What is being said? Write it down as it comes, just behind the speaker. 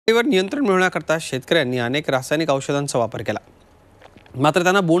बोंडअळीवर नियंत्रण मिळवण्याकरता शेतकऱ्यांनी अनेक रासायनिक औषधांचा वापर केला, मात्र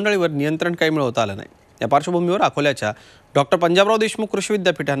त्यांना बोंडअळीवर नियंत्रण काही मिळवता आलं नाही। या पार्श्वभूमीवर अकोल्याच्या डॉक्टर पंजाबराव देशमुख कृषी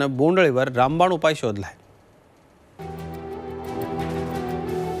विद्यापीठानं बोंडअळीवर रामबाण उपाय शोधलाय।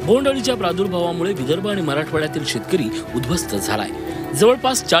 बोंडअळीच्या प्रादुर्भावामुळे विदर्भ आणि मराठवाड्यातील शेतकरी उद्ध्वस्त झालाय।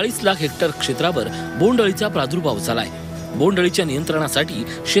 जवळपास 40 लाख हेक्टर क्षेत्रावर बोंडअळीचा प्रादुर्भाव झालाय। बोंडअळीच्या नियंत्रणासाठी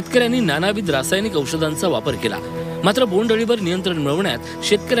शेतकऱ्यांनी नानाविध रासायनिक औषधांचा वापर केला, मात्र बोंडअळीवर नियंत्रण मिळवण्यात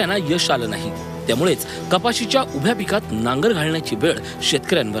शेतकऱ्यांना यश आलं नाही। त्यामुळेच कपाशीच्या उभ्या पिकात नांगर घालण्याची वेळ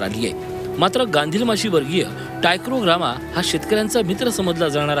शेतकऱ्यांवर आली आहे। मात्र गांधीलमाशी वर्गीय टायक्रोग्रामा हा शेतकऱ्यांचा मित्र समजला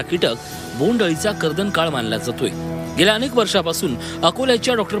जाणारा कीटक बोंडअळीचा कर्दनकाळ मानला जातोय। गेल्या अनेक वर्षापासून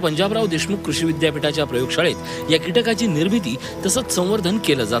अकोल्याच्या डॉक्टर पंजाबराव देशमुख कृषी विद्यापीठाच्या प्रयोगशाळेत या कीटकाची निर्मिती तसंच संवर्धन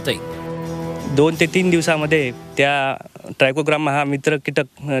केलं जातंय। 2 ते 3 दिवसामध्ये त्या ट्रायकोग्रामा हा मित्र कीटक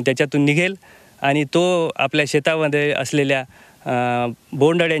त्याच्यातून निघेल आणि तो आपल्या शेतामध्ये असलेल्या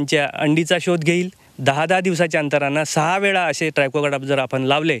बोंडअळ्यांच्या अंडीचा शोध घेईल। 10-10 दिवसाच्या अंतरानं 6 वेळा असे ट्रायकोग्राम जर आपण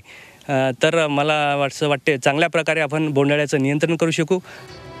लावले तर मला वाटते चांगल्या प्रकारे आपण बोंडअळ्याचं नियंत्रण करू शकू।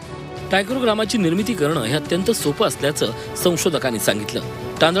 टायक्रोग्रामाची निर्मिती करणं हे अत्यंत सोपं असल्याचं संशोधकांनी सांगितलं।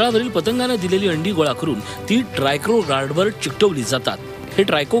 तांदळावरील पतंगाने दिलेली अंडी गोळा करून ती ट्रायक्रोगार्डवर चिकटवली जातात। हे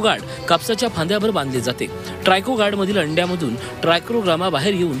ट्रायकोगार्ड कापसाच्या फांद्यावर बांधले जाते। ट्रायकोगार्डमधील अंड्यामधून ट्रायक्रोग्रामा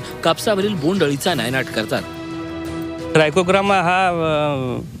बाहेर येऊन कापसावरील बोंडअळीचा नायनाट करतात। ट्रायकोग्रामा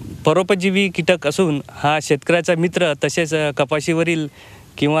हा परोपजीवी कीटक असून हा शेतकऱ्याचा मित्र तसेच कपाशीवरील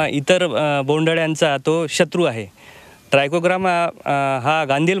किंवा इतर बोंडअळ्यांचा तो शत्रू आहे। ट्रायकोग्रामा हा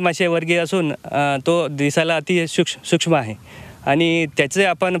गांधील माशेवर्गीय असून तो दिसायला अति सूक्ष्म आहे आणि त्याचे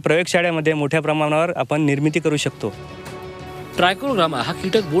आपण प्रयोगशाळेमध्ये मोठ्या प्रमाणावर आपण निर्मिती करू शकतो। ट्रायक्रोग्रामा हा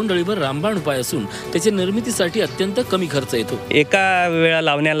कीटक बोंडअळीवर रामबाण उपाय असून त्याच्या निर्मितीसाठी अत्यंत कमी खर्च येतो। एका वेळा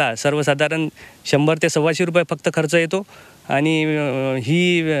लावण्याला सर्वसाधारण 100 ते 125 रुपये फक्त खर्च येतो आणि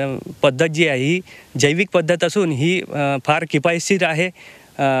ही पद्धत जी आहे ही जैविक पद्धत असून ही फार किफायतशीर आहे।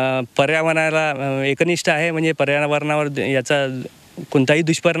 पर्यावरणाला एकनिष्ठ आहे, म्हणजे पर्यावरणावर याचा कोणताही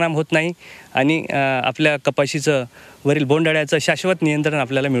दुष्परिणाम होत नाही आणि आपल्या कपाशीचं वरील बोंडअळ्याचं शाश्वत नियंत्रण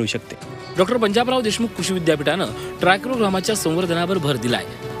आपल्याला मिळू शकते। डॉक्टर पंजाबराव देशमुख कृषी विद्यापीठानं ट्रायक्रोग्रामाच्या संवर्धनावर भर दिलाय।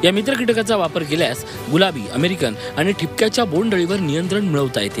 या मित्र कीटकाचा वापर केल्यास गुलाबी, अमेरिकन आणि ठिपक्याच्या बोंडअळीवर नियंत्रण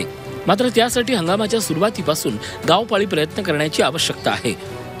मिळवता येते। मात्र त्यासाठी हंगामाच्या सुरुवातीपासून गावपाळी प्रयत्न करण्याची आवश्यकता आहे।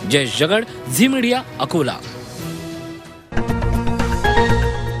 Jayesh Jagad, Zee media, Akola.